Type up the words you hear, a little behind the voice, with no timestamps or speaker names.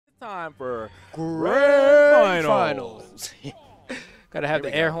time for Grand Finals. Gotta have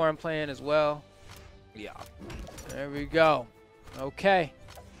the air horn playing as well. Yeah. There we go. Okay.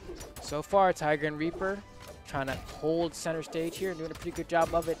 So far, Tiger and Reaper trying to hold center stage here and doing a pretty good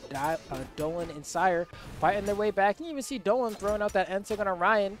job of it. Dolan and Sire fighting their way back. You can even see Dolan throwing out that end sig on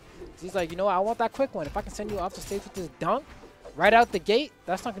Orion. He's like, you know what, I want that quick one. If I can send you off the stage with this dunk right out the gate,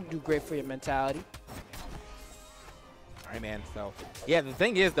 that's not going to do great for your mentality. All right, man. So, yeah, the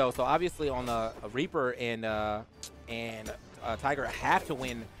thing is, though, so obviously on the Reaper and Tiger have to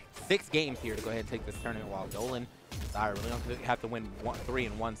win 6 games here to go ahead and take this tournament, while Dolan and Sire really don't have to win 3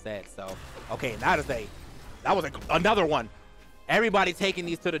 in 1 set. So, okay, that was another one. Everybody taking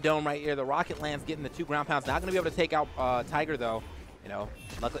these to the dome right here. The Rocket Land's getting the 2 ground pounds. Not going to be able to take out Tiger, though. You know,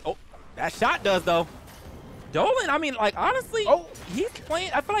 luckily. Oh, that shot does, though. Dolan, I mean, like, honestly, he's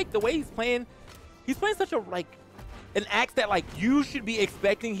playing. I feel like the way he's playing such a, like, an axe that, like, you should be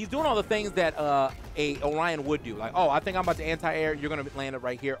expecting. He's doing all the things that a Orion would do. Like, oh, I think I'm about to anti-air. You're going to land it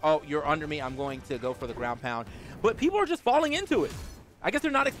right here. Oh, you're under me. I'm going to go for the ground pound. But people are just falling into it. I guess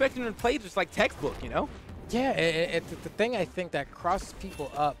they're not expecting him to play just like textbook, you know? Yeah, the thing I think that crosses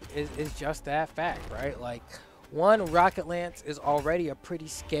people up is just that fact, right? Like, one, Rocket Lance is already a pretty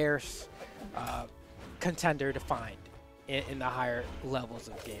scarce contender to find in the higher levels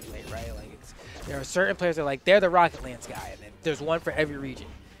of gameplay, right? Like, there are certain players that are like, they're the Rocket Lance guy, and then there's one for every region.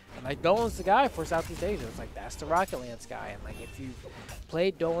 And like, Dolan's the guy for Southeast Asia. It's like, that's the Rocket Lance guy. And like, if you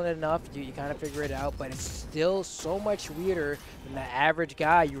played Dolan enough, you kind of figure it out, but it's still so much weirder than the average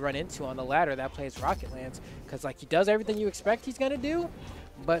guy you run into on the ladder that plays Rocket Lance, because like, he does everything you expect he's gonna do,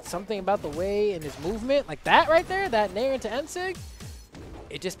 but something about the way in his movement, like that right there, that nair into Ensig,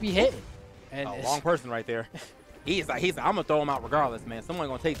 it just be hitting. And wrong person right there. He's like, I'm gonna throw him out regardless, man. Someone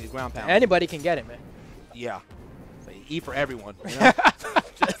gonna take these ground pounds. Anybody can get it, man. Yeah. So E for everyone. You know?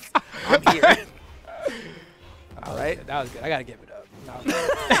 I'm here. All right. That was good. I gotta give it up.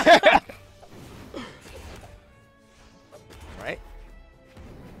 Right.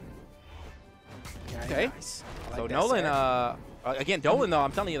 Okay. Nice. Like so Nolan, again, Dolan though,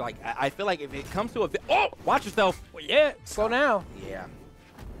 I'm telling you, like, I feel like if it comes to a watch yourself. Well, yeah, slow down. Yeah.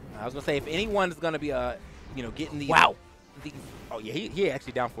 I was gonna say, if anyone's gonna be you know, getting these. Wow. Oh yeah, he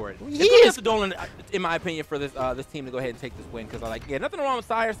actually down for it. He is Dolan, in my opinion, for this this team to go ahead and take this win, because like, yeah, nothing wrong with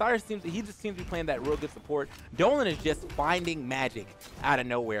Sire. Sire just seems to be playing that real good support. Dolan is just finding magic out of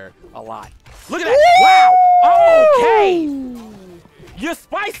nowhere a lot. Look at that! Wow! Okay, you're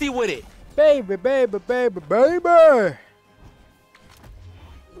spicy with it, baby, baby, baby, baby.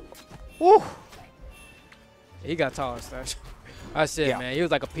 Woo! He got tall and stuff. That's it, man. He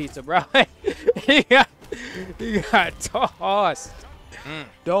was like a pizza, bro. he got tossed.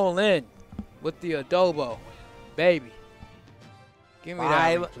 Dolan with the adobo, baby. Give me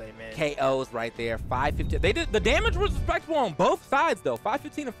that replay, man. KOs right there. 515. They did the damage was respectable on both sides though.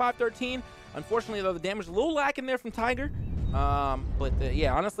 515 and 513. Unfortunately, though, the damage a little lacking there from Tiger. But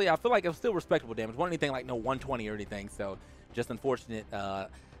yeah, honestly, I feel like it was still respectable damage. Wasn't anything like no 120 or anything. So just unfortunate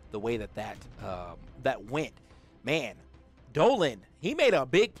the way that went. Man, Dolan, he made a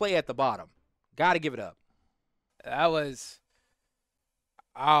big play at the bottom. Got to give it up. That was,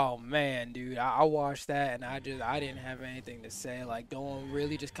 oh man, dude. I watched that and I didn't have anything to say. Like, Dolan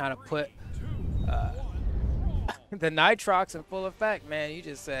really just kind of put the Nitrox in full effect, man. You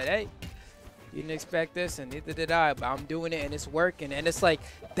just said, hey, you didn't expect this, and neither did I, but I'm doing it and it's working. And it's like,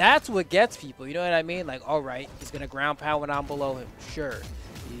 that's what gets people. You know what I mean? Like, all right, he's going to ground pound when I'm below him. Sure.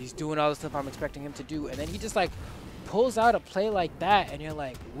 He's doing all the stuff I'm expecting him to do. And then he just like pulls out a play like that, and you're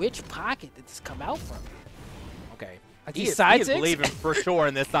like, which pocket did this come out from? Okay. Like he is believing for sure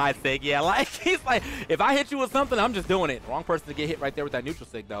in this side sig. Yeah, like, he's like, if I hit you with something, I'm just doing it. Wrong person to get hit right there with that neutral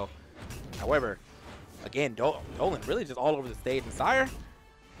sig, though. However, again, Dolan really just all over the stage. And Sire,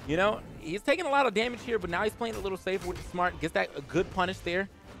 you know, he's taking a lot of damage here, but now he's playing a little safer, which is smart. Gets that a good punish there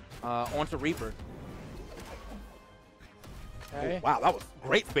onto Reaper. Okay. Oh, wow, that was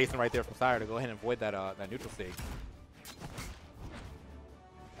great spacing right there from Sire to go ahead and avoid that that neutral sig.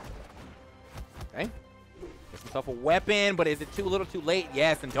 Okay. Gets himself a weapon, but is it too little too late?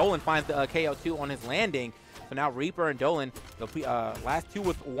 Yes, and Dolan finds the KO2 on his landing. So now Reaper and Dolan, they'll last two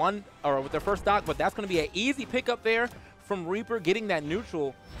with with their first stock, but that's going to be an easy pickup there from Reaper, getting that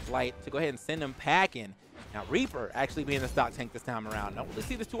neutral light to go ahead and send him packing. Now Reaper actually being the stock tank this time around. Don't really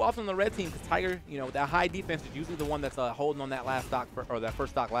see this too often on the red team, because Tiger, you know, that high defense is usually the one that's holding on that last stock or that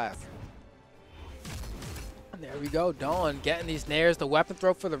first stock last. There we go, Dolan getting these nairs, the weapon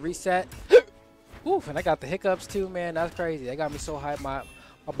throw for the reset. Oof, and I got the hiccups too, man. That's crazy. They got me so hyped, my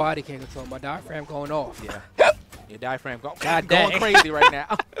body can't control my diaphragm going off. Yeah. Your diaphragm going dang. crazy right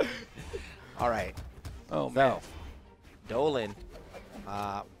now. All right. Oh, man. So, Dolan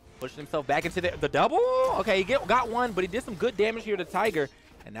pushing himself back into the double. Okay, he got one, but he did some good damage here to Tiger.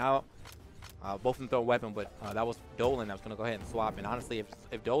 And now both of them throw a weapon, but that was Dolan that was going to go ahead and swap. And honestly,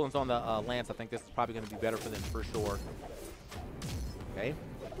 if Dolan's on the Lance, I think this is probably going to be better for them for sure. Okay.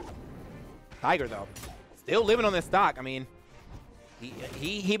 Tiger, though, still living on this stock. I mean,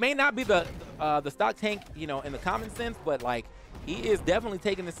 he may not be the stock tank, you know, in the common sense, but, like, he is definitely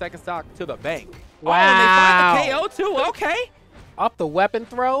taking the second stock to the bank. Wow. Oh, and they find the KO, too. Okay. Up the weapon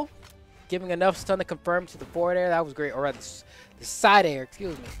throw, giving enough stun to confirm to the forward air. That was great. Or the side air,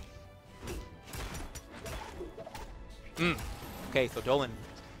 excuse me. Okay, so Dolan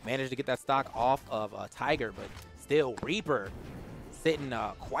managed to get that stock off of Tiger, but still Reaper sitting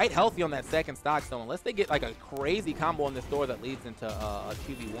quite healthy on that second stock. So unless they get like a crazy combo in this door that leads into a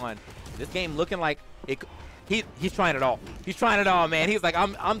 2v1, this game looking like it. He's trying it all. He's trying it all, man. He's like,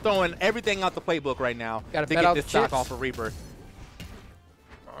 I'm throwing everything out the playbook right now to get this stock off of Reaper.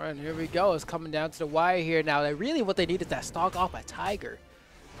 All right, here we go. It's coming down to the wire here now. Really what they need is that stock off by Tiger.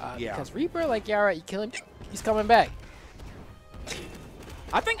 Yeah. Because Reaper, like, yeah, all right, you kill him, he's coming back.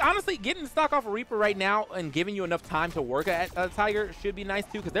 I think, honestly, getting the stock off of Reaper right now and giving you enough time to work at Tiger should be nice,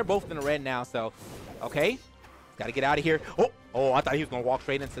 too, because they're both in the red now. So, okay. Got to get out of here. Oh, I thought he was going to walk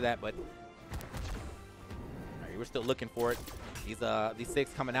straight into that, but all right, we're still looking for it. These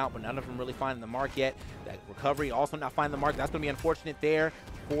six coming out, but none of them really finding the mark yet. That recovery also not finding the mark. That's going to be unfortunate there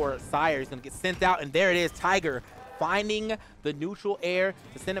for Sire. He's going to get sent out, and there it is. Tiger finding the neutral air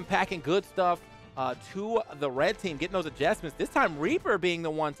to send him packing good stuff to the red team, getting those adjustments. This time, Reaper being the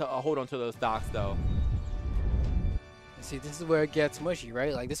one to hold on to those stocks, though. See, this is where it gets mushy,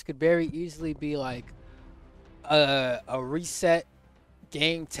 right? Like, this could very easily be like a reset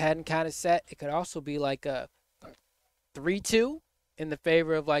game 10 kind of set. It could also be like a 3-2 in the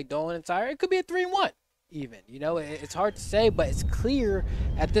favor of like Dolan and Sire. It could be a 3-1 even. You know, it's hard to say, but it's clear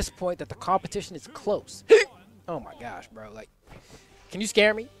at this point that the competition is close. Oh my gosh, bro. Like, can you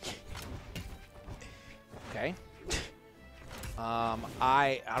scare me? Okay.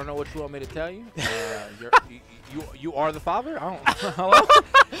 I don't know what you want me to tell you. You are the father? I don't.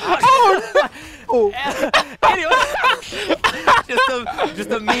 Hello? Anyway, just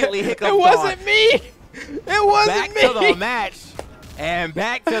immediately hiccup. It wasn't me. It wasn't me. Back to the match. And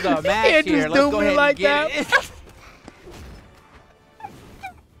back to the match here. Let's go ahead and get it.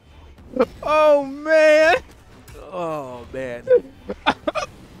 Oh, man. Oh, man.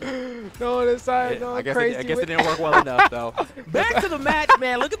 No, this side, no, I guess crazy. it didn't work well enough, though. Back to the match,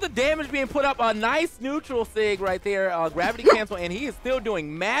 man. Look at the damage being put up. A nice neutral sig right there. Gravity cancel, and he is still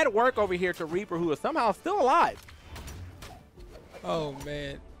doing mad work over here to Reaper, who is somehow still alive. Oh,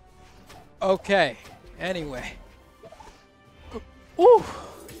 man. Okay. Anyway. Ooh.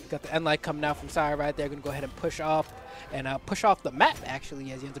 Got the end light coming out from Sire right there. Going to go ahead and push off the map,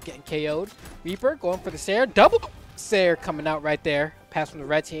 actually, as he ends up getting KO'd. Reaper going for the Sire. Double Sire coming out right there. Pass from the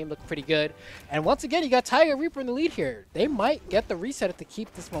red team. Looking pretty good. And once again, you got Tiger Reaper in the lead here. They might get the reset to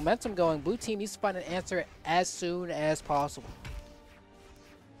keep this momentum going. Blue team needs to find an answer as soon as possible.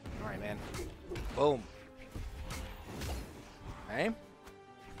 All right, man. Boom. Okay.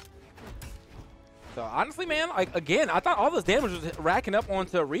 So, honestly, man, like, again, I thought all this damage was racking up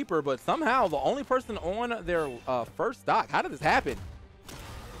onto Reaper, but somehow the only person on their first stock. How did this happen?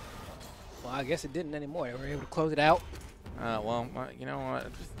 Well, I guess it didn't anymore. They were able to close it out. Well, you know what?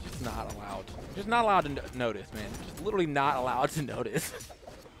 Just not allowed. Just not allowed to notice, man. Just literally not allowed to notice.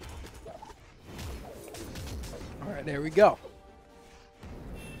 All right, there we go.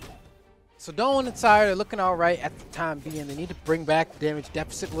 So Dolan and Sire are looking all right at the time being. They need to bring back the damage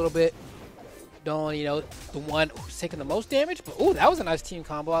deficit a little bit. Dolan, you know, the one who's taking the most damage. But, ooh, that was a nice team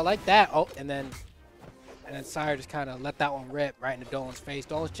combo. I like that. Oh, and then Sire just kind of let that one rip right into Dolan's face.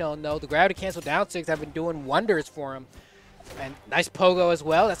 Dolan's chilling, though. The gravity cancel down six have been doing wonders for him. And nice pogo as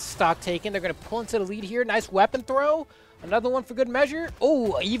well. That's stock taken. They're going to pull into the lead here. Nice weapon throw. Another one for good measure.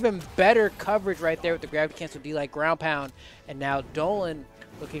 Oh, even better coverage right there with the gravity cancel D-like ground pound. And now Dolan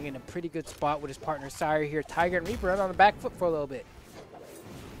looking in a pretty good spot with his partner Sire here. Tiger and Reaper on the back foot for a little bit. All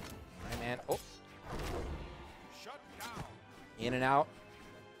right, man. Oh. In and out.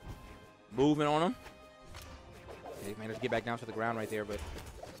 Moving on him. They managed to get back down to the ground right there, but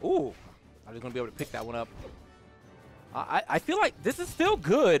ooh, I was going to be able to pick that one up. I feel like this is still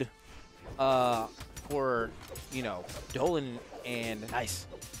good for, you know, Dolan and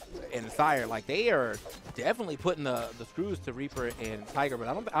Sire. Like, they are definitely putting the screws to Reaper and Tiger, but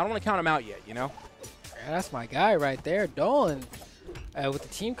I don't want to count them out yet, you know? Yeah, that's my guy right there. Dolan With the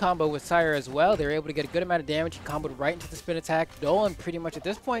team combo with Sire as well, they were able to get a good amount of damage. He comboed right into the spin attack. Dolan pretty much at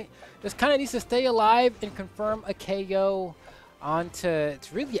this point just kind of needs to stay alive and confirm a KO onto,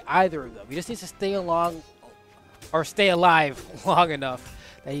 it's really either of them. He just needs to stay along or stay alive long enough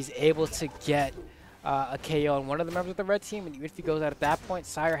that he's able to get a KO on one of the members of the red team, and even if he goes out at that point,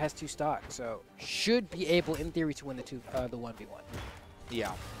 Sire has 2 stock, so should be able, in theory, to win the 1v1.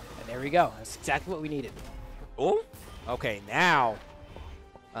 Yeah. And there we go. That's exactly what we needed. Oh, okay, now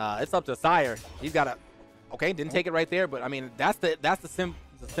it's up to Sire. He's got to, okay, didn't take it right there, but I mean, that's the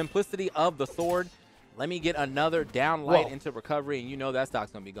simplicity of the sword. Let me get another down light into recovery, and you know that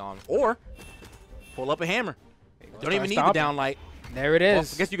stock's going to be gone. Or pull up a hammer. Don't even need the down light. There it is.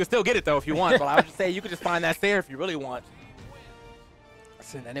 Well, I guess you can still get it, though, if you want. But I would just say you could just find that there if you really want.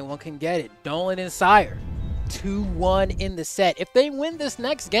 Listen, anyone can get it. Dolan and Sire, 2-1 in the set. If they win this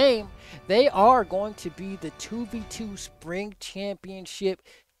next game, they are going to be the 2v2 Spring Championship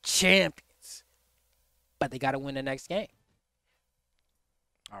champions. But they got to win the next game.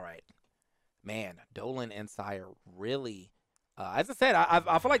 All right. Man, Dolan and Sire really... as I said,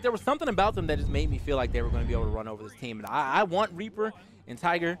 I feel like there was something about them that just made me feel like they were going to be able to run over this team. And I want Reaper and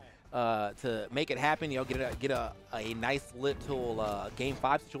Tiger to make it happen. You know, get a nice little Game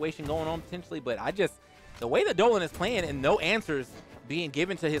 5 situation going on potentially. But the way that Dolan is playing and no answers being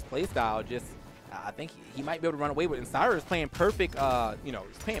given to his playstyle, I think he might be able to run away with it. And Sire is playing perfect,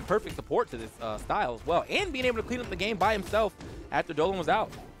 he's playing perfect support to this style as well, and being able to clean up the game by himself after Dolan was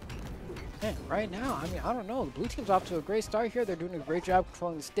out. Man, right now, I mean, I don't know. The blue team's off to a great start here. They're doing a great job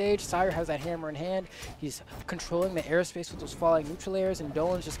controlling the stage. Sire has that hammer in hand. He's controlling the airspace with those falling neutral airs, and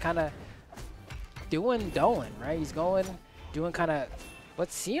Dolan's just kind of doing Dolan, right? He's doing kind of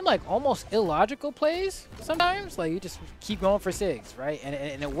what seem like almost illogical plays sometimes. Like, you just keep going for SIGs, right?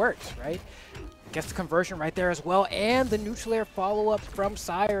 And it works, right? Gets the conversion right there as well, and the neutral air follow-up from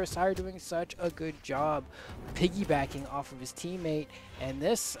Sire. Sire doing such a good job piggybacking off of his teammate. And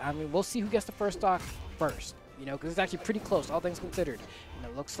this, I mean, we'll see who gets the first stock first, you know, because it's actually pretty close, all things considered. And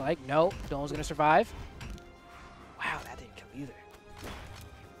it looks like, no, Dolan's going to survive. Wow, that didn't kill either.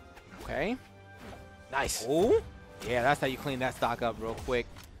 Okay. Nice. Oh, yeah, that's how you clean that stock up real quick.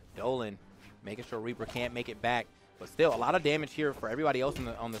 Dolan making sure Reaper can't make it back. But still, a lot of damage here for everybody else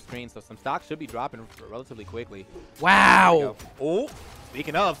on the screen, so some stock should be dropping relatively quickly. Wow. Oh,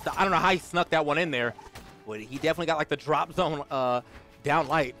 speaking of, I don't know how he snuck that one in there, but he definitely got like the drop zone down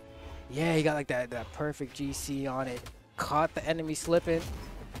light. Yeah, he got like that perfect GC on it. Caught the enemy slipping.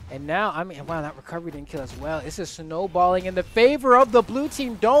 And now, I mean, wow, that recovery didn't kill as well. This is snowballing in the favor of the blue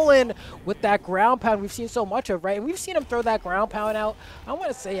team. Dolan with that ground pound we've seen so much of, right? And we've seen him throw that ground pound out, I want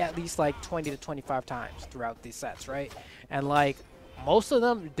to say at least like 20 to 25 times throughout these sets, right? And like, most of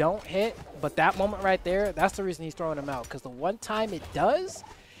them don't hit, but that moment right there, that's the reason he's throwing them out. Because the one time it does,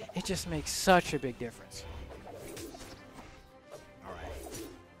 it just makes such a big difference. All right,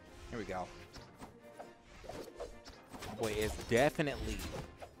 here we go. Boy, it's definitely...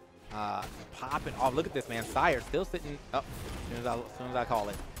 popping off. Look at this, man. Sire still sitting up as soon as I call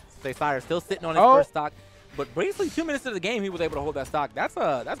it. Say Sire still sitting on his first stock. But basically 2 minutes into the game, he was able to hold that stock.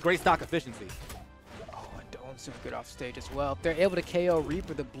 That's great stock efficiency. Oh, and Dolan's super good off stage as well. If they're able to KO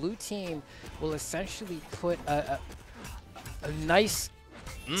Reaper, the blue team will essentially put a nice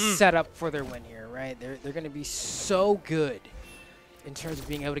setup for their win here, right? They're going to be so good in terms of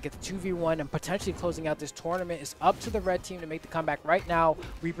being able to get the 2v1 and potentially closing out this tournament. It's up to the red team to make the comeback right now.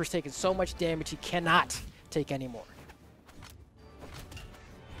 Reaper's taking so much damage, he cannot take any more.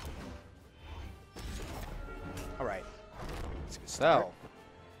 All right. So,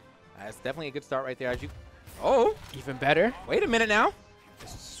 that's definitely a good start right there. As you, oh, even better. Wait a minute now.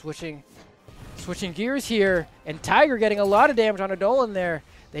 Switching gears here, and Tiger getting a lot of damage on a Dolan there.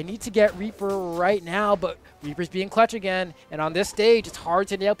 They need to get Reaper right now, but Reaper's being clutch again. And on this stage, it's hard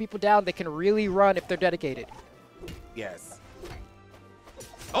to nail people down. They can really run if they're dedicated. Yes.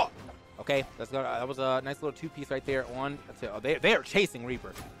 Oh, okay. That was a nice little two-piece right there. They are chasing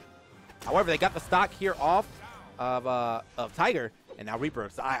Reaper. However, they got the stock here off of Tiger, and now Reaper.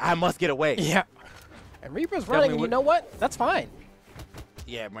 I must get away. Yeah. And Reaper's running, and you know what? That's fine.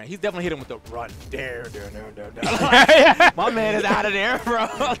 Yeah, man, he's definitely hit him with the run. There. My man is out of there,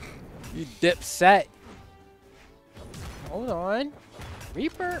 bro. You dip set. Hold on.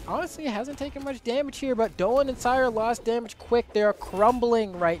 Reaper honestly hasn't taken much damage here, but Dolan and Sire lost damage quick. They're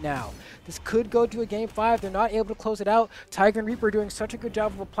crumbling right now. This could go to a game 5. They're not able to close it out. Tiger and Reaper are doing such a good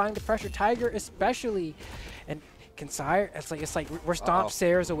job of applying the pressure. Tiger especially. And can Sire, it's like we're stomp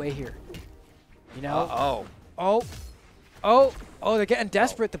Sayers away here. You know? Oh, they're getting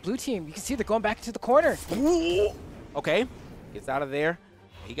desperate. The blue team, you can see they're going back into the corner. Okay. Gets out of there.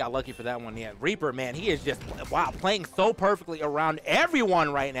 He got lucky for that one. Yeah, Reaper, man, he is just, wow, playing so perfectly around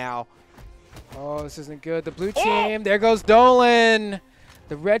everyone right now. Oh, this isn't good. The blue team, there goes Dolan.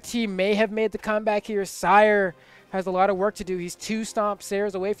 The red team may have made the comeback here. Sire has a lot of work to do. He's 2 stomp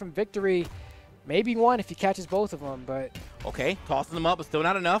Sares away from victory. Maybe 1 if he catches both of them, but. Okay, tossing them up, but still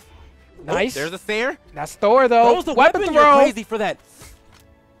not enough. Nice. Oh, there's a Sire. That's Thor, though. Throws the weapon weapon. throw. You're crazy for that.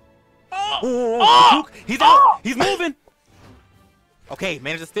 Oh, he's out. He's moving. Okay,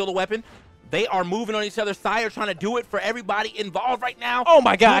 managed to steal the weapon. They are moving on each other. Sire trying to do it for everybody involved right now. Oh,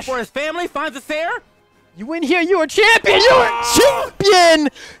 my gosh. For his family, finds a Sire. You win here, you are champion! You are champion!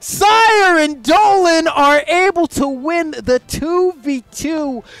 Sire and Dolan are able to win the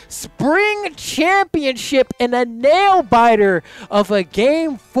 2v2 Spring Championship in a nail-biter of a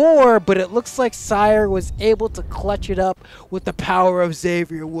Game 4, but it looks like Sire was able to clutch it up with the power of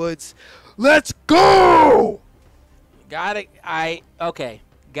Xavier Woods. Let's go! Gotta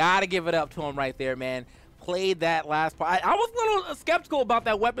give it up to him right there, man. Played that last part. I was a little skeptical about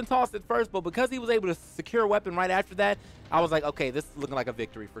that weapon toss at first, but because he was able to secure a weapon right after that, I was like, okay, this is looking like a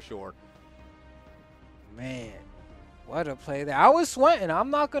victory for sure. Man, what a play there. I was sweating.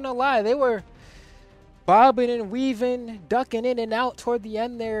 I'm not going to lie. They were bobbing and weaving, ducking in and out toward the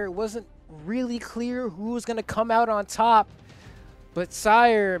end there. It wasn't really clear who was going to come out on top, but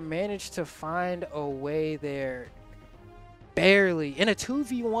Sire managed to find a way there. Barely in a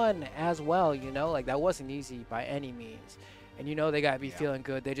 2v1 as well, you know, like that wasn't easy by any means. And you know they gotta be feeling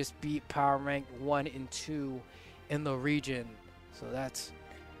good. They just beat power ranked 1 and 2 in the region. So that's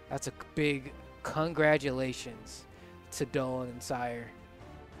a big congratulations to Dolan and Sire.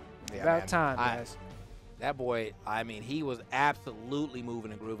 Yeah, About man. time, guys. That boy, I mean, he was absolutely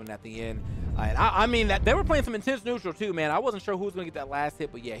moving and grooving at the end. And I mean, that they were playing some intense neutral too, man. I wasn't sure who was gonna get that last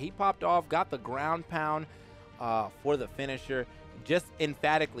hit, but yeah, he popped off, got the ground pound for the finisher, just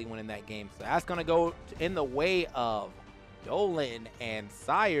emphatically winning that game. So that's going to go in the way of Dolan and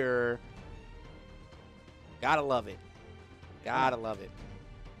Sire. Gotta love it. Gotta love it.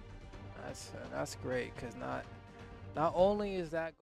 That's great, because not only is that